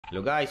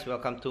Hello guys,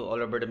 welcome to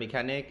All Over the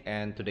Mechanic,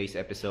 and today's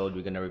episode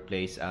we're gonna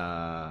replace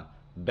a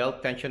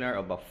belt tensioner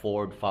of a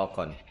Ford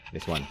Falcon.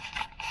 This one.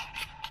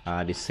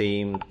 The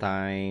same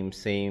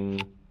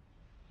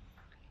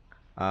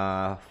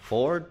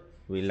Ford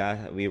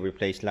we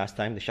replaced last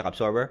time, the shock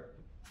absorber.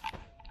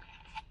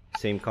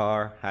 Same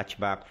car,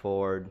 hatchback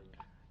Ford,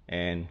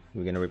 and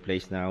we're gonna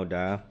replace now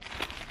the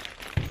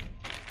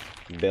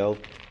belt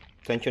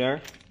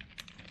tensioner,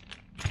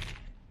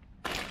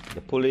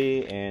 the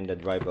pulley, and the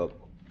drive belt.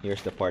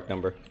 Here's the part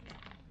number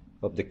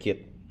of the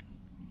kit.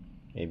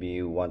 Maybe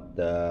you want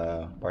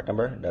the part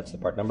number. That's the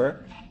part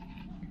number.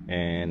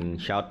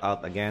 And shout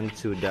out again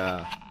to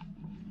the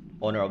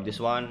owner of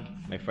this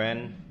one, my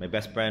friend, my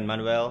best friend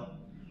Manuel.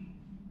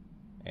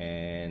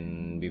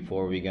 And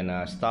before we're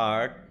gonna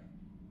start,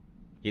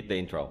 hit the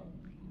intro.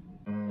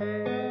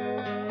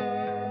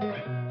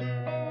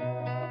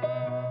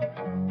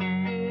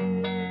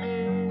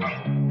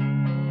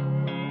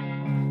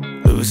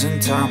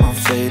 Losing time, I'm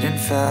fading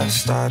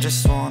fast. I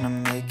just wanna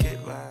make it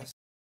last.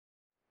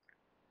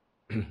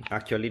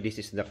 Actually, this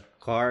is the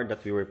car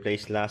that we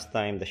replaced last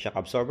time, the shock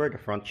absorber, the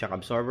front shock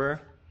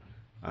absorber.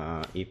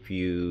 If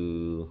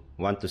you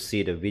want to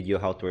see the video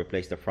how to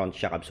replace the front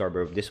shock absorber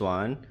of this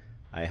one,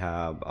 I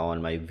have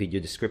on my video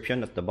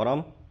description at the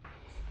bottom.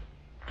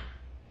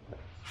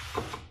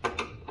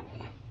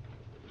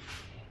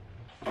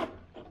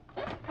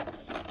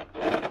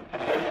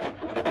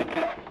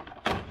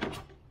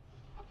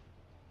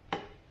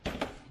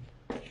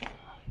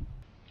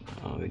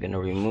 We're gonna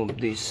remove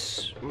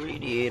this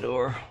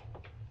radiator.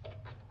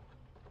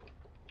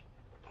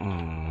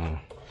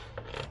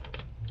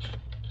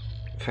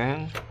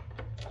 Fan.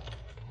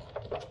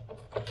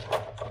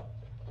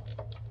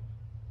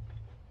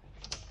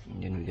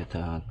 And then we got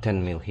a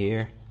 10 mil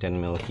here, 10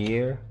 mil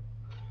here,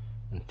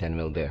 and 10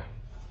 mil there.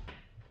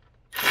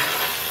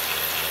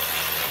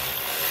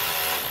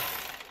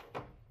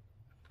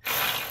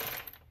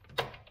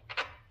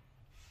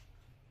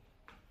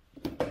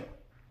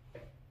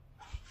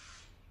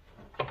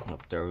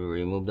 After we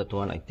remove that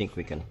one, I think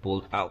we can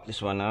pull out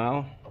this one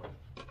now.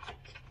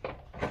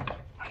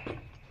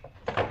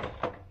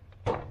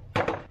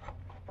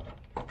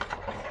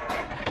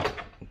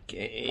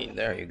 Okay,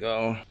 there you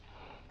go.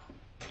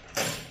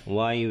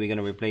 Why are we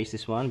gonna replace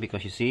this one?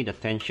 Because you see the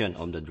tension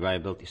of the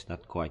drive belt is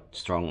not quite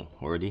strong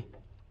already.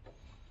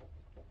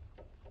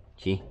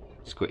 See,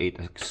 it's create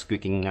a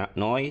squeaking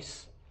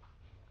noise,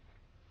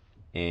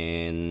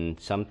 and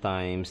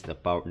sometimes the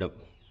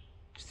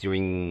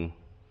steering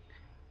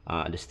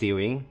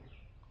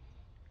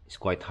is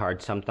quite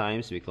hard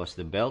sometimes because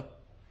the belt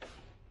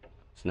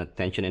is not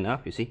tension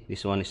enough. You see,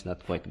 this one is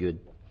not quite good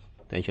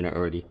tensioner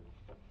already.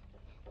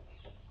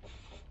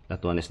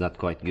 That one is not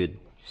quite good,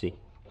 see,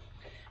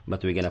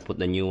 but we're gonna put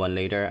the new one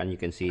later, and you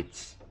can see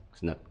it's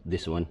not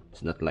this one,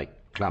 it's not like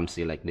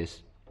clumsy like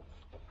this.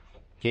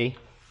 Okay,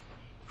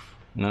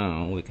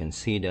 now we can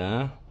see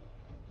the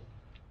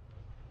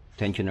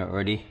tensioner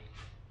already.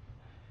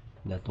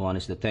 That one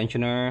is the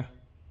tensioner,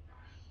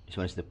 this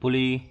one is the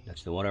pulley,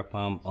 that's the water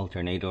pump,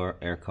 alternator,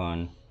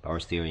 aircon, power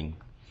steering.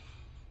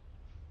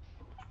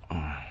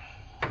 I'm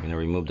gonna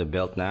remove the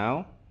belt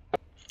now.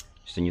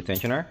 It's the new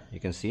tensioner. You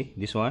can see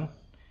this one.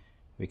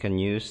 We can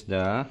use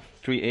the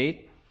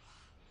 3/8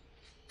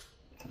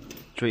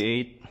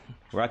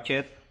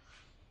 ratchet.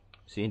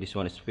 See, this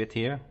one is fit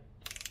here.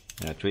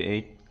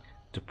 3/8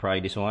 to pry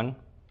this one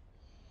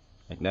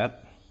like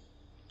that.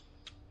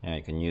 And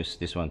you can use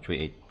this one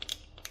 3/8.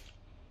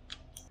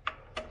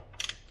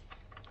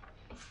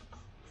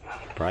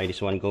 Pry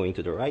this one going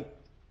to the right.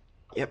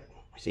 Yep,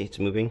 see, it's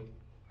moving.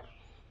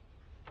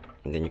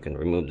 And then you can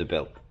remove the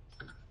belt.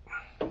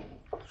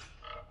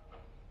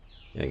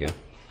 There you go.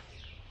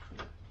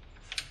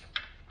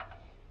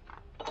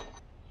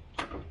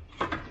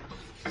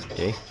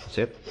 Okay, that's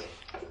it.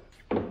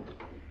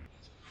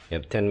 You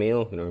have 10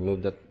 mil. I'm gonna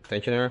remove that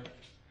tensioner.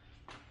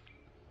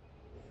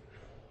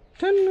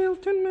 10 mil,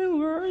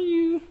 where are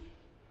you?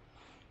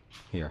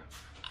 Here.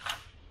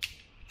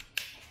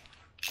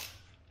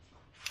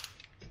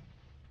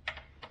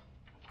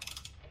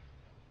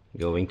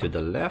 Going to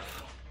the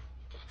left.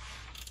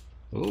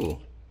 Ooh,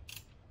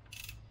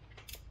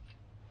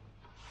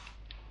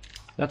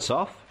 that's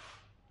soft.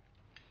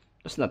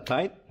 That's not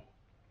tight.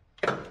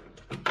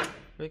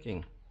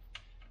 Breaking.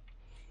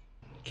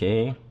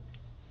 Okay,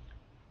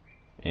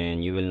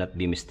 and you will not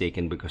be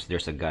mistaken because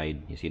there's a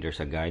guide. You see,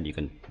 there's a guide. You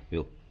can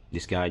feel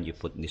this guide. You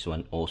put this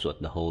one also at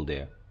the hole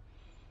there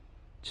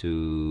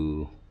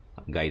to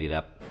guide it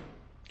up.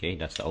 Okay,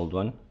 that's the old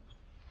one.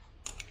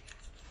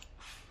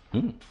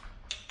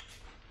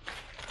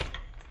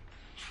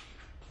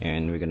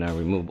 And we're gonna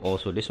remove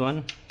also this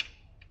one.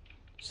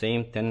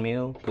 Same 10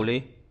 mil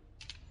pulley,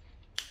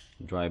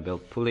 drive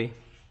belt pulley.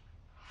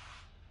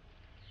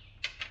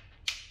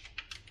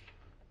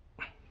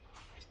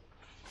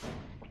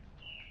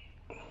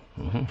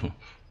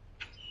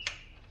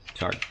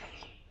 Start.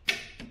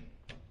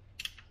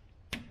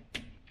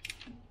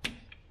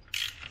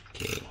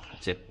 Okay,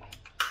 that's it.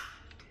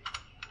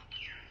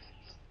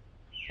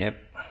 Yep.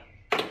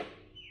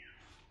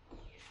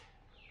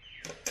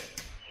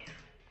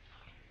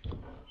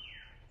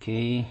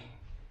 Okay,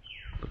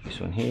 put this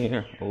one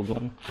here, old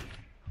one.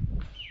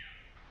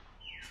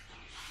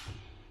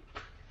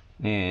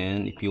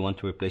 And if you want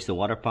to replace the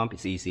water pump,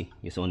 it's easy.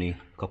 It's only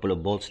a couple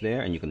of bolts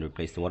there and you can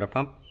replace the water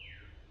pump.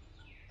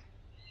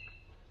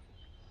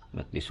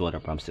 But this water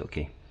pump's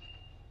okay.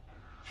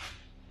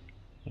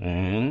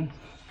 And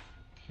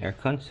air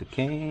con's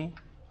okay.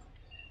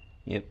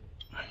 Yep.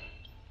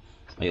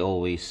 I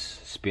always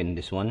spin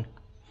this one,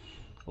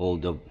 all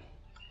the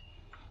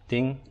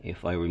thing,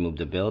 if I remove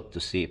the belt to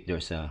see if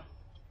there's a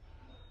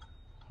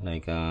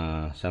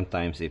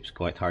sometimes it's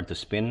quite hard to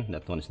spin.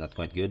 That one is not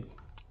quite good.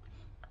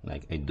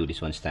 Like I do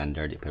this one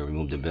standard. If I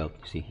remove the belt,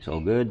 you see, it's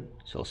all good.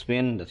 It's all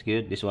spin. That's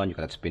good. This one you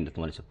cannot spin. That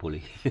one is a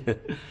pulley.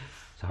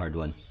 It's a hard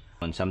one.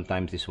 And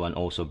sometimes this one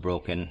also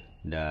broken,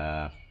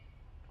 the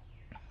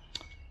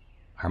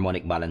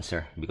harmonic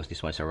balancer, because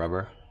this one is a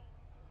rubber.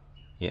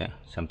 Yeah,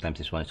 sometimes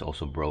this one is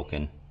also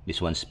broken.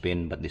 This one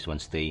spin, but this one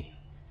stay.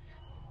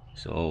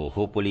 So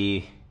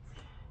hopefully,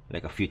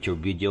 like a future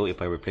video,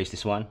 if I replace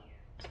this one,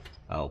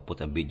 I'll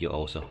put a video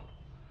also.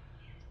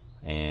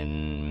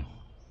 And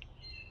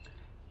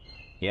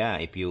yeah,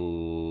 if you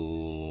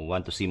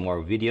want to see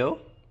more video,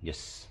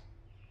 just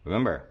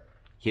remember,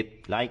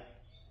 hit like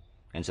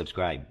and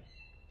subscribe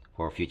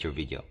for future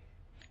video.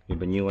 We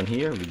have a new one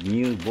here with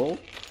new bolt.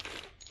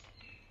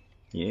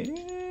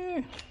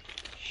 Yeah,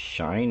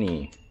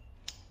 shiny.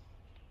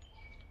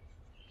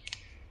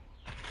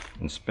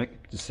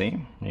 Inspect the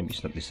same. Maybe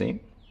it's not the same.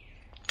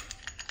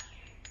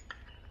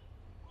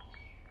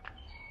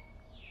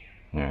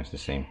 No, it's the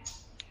same.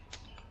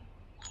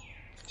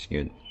 It's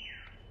good.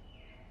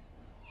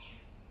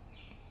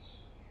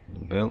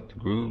 The belt,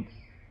 groove.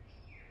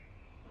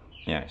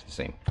 Yeah, it's the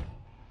same.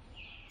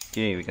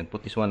 Okay, we can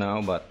put this one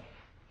now, but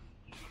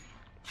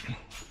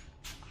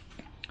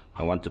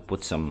I want to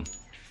put some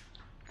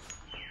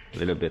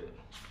little bit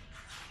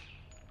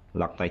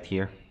Loctite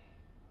here.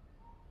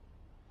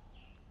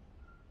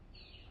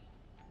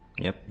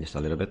 Yep, just a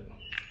little bit,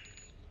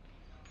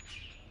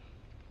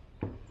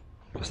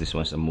 because this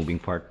one's a moving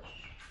part.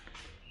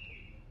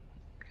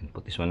 You can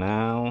put this one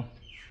now.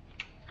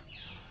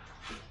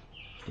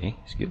 Okay,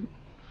 it's good.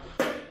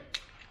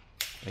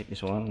 Right,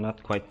 this one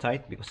not quite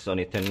tight because it's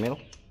only 10 mil.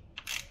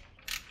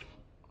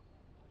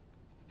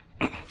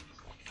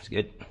 It's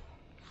good.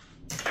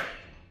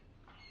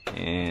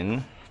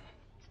 And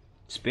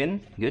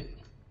spin, good.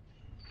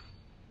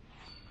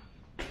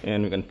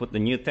 And we can put the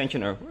new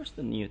tensioner. Where's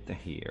the new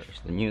here?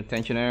 Here's the new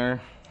tensioner.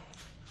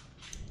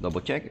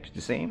 Double check, it's the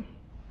same.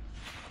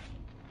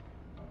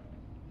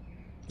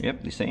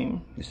 Yep, the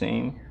same, the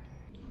same.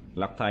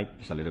 Loctite,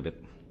 just a little bit.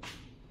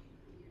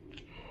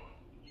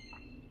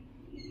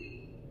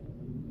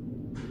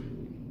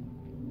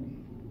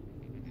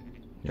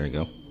 There you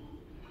go.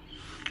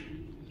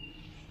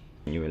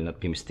 You will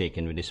not be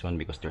mistaken with this one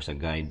because there's a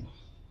guide.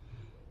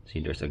 See,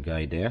 there's a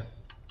guide there.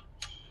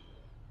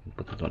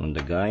 Put it on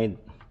the guide.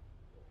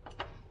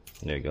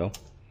 There you go.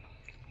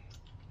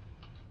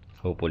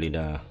 Hopefully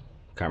the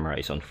camera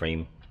is on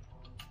frame.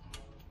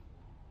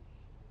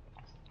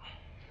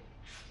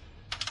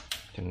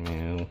 10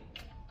 mil.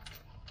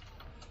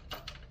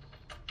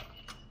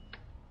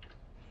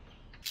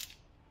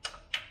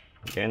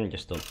 Again,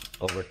 just don't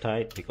over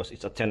tight because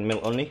it's a 10 mil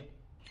only.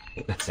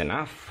 That's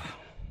enough.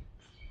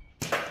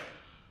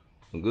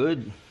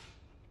 Good.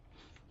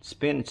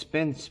 Spin,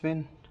 spin,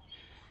 spin.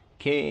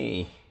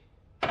 Okay.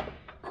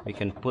 We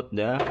can put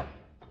the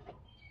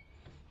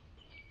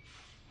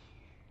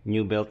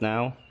new belt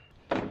now.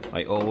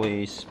 I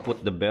always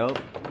put the belt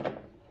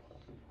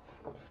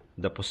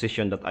the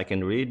position that I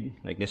can read,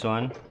 like this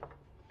one.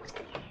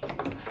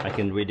 I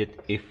can read it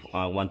if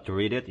I want to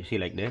read it, you see,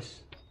 like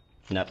this.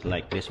 Not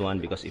like this one,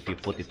 because if you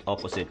put it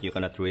opposite you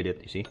cannot read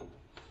it, you see.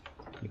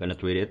 You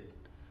cannot read it.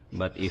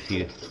 But if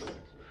you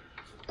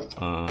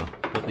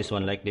put this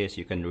one like this,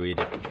 you can read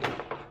it.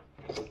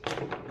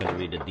 You can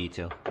read the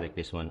detail like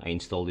this one. I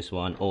install this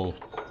one. All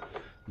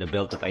the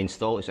belt that I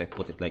install is I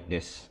put it like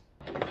this.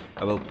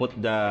 I will put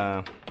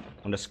on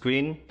the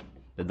screen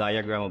the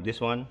diagram of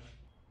this one.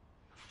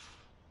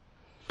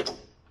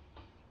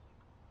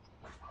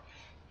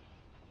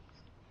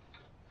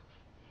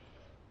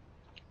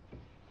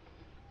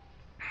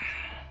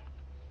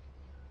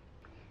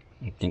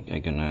 I think I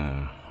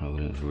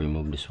will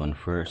remove this one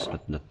first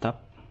at the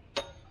top,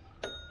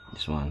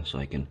 this one, so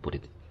I can put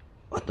it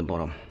at the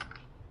bottom.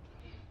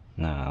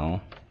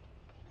 Now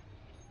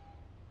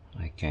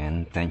I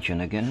can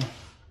tension again.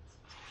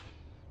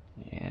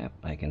 Yep,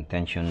 I can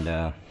tension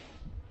the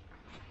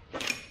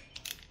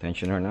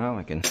tensioner now.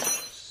 I can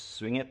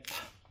swing it.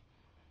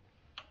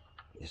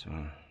 This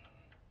one,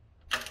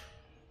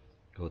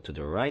 go to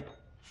the right.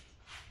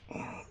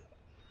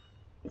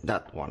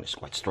 That one is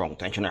quite strong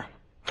tensioner.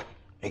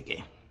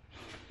 Okay.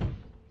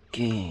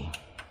 Okay.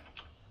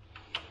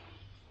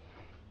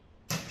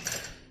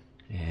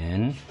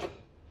 And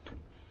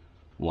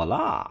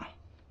voila.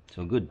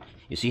 So good.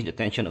 You see the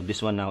tension of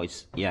this one now,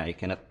 it's, yeah, you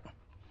cannot,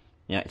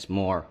 yeah, it's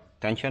more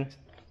tension,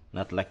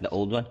 not like the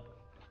old one.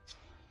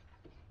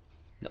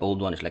 The old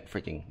one is like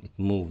freaking, it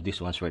moved this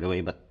one straight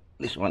away, but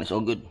This one is all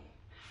good.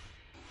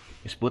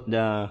 Just put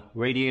the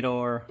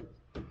radiator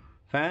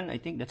fan. I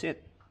think that's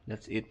it.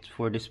 That's it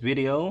for this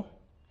video.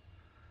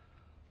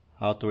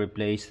 How to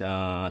replace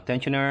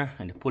tensioner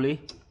and the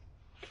pulley.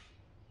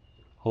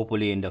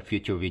 Hopefully in the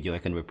future video I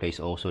can replace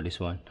also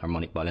this one,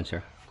 harmonic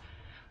balancer.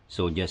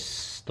 So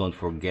just don't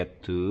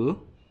forget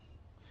to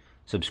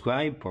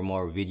subscribe for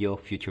more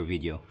future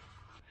video.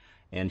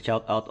 And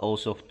shout out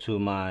also to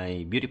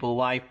my beautiful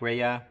wife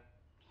Rhea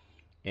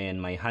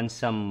and my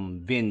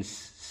handsome Vince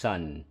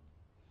son.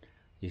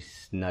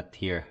 He's not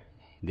here.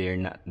 They're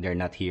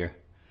not here.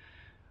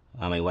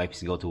 My wife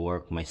is go to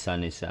work. My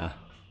son is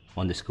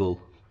on the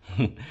school.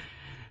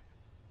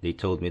 They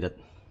told me that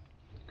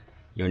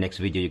your next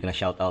video you're gonna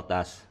shout out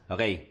us.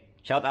 Okay,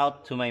 shout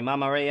out to my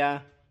Mama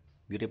Rhea,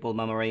 beautiful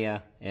Mama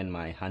Rhea, and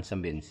my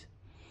handsome Vince,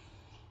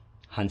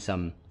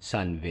 handsome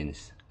son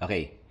Vince.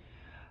 Okay,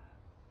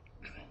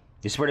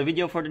 this is for the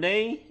video for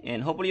today,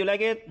 and hopefully you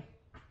like it.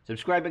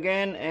 Subscribe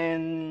again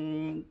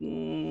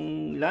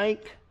and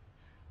like,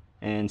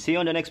 and see you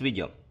on the next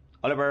video.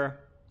 Oliver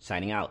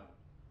signing out.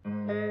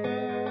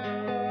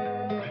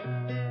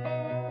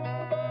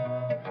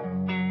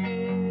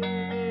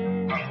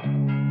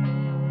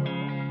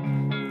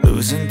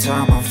 Losing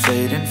time, I'm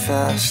fading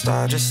fast.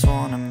 I just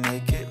wanna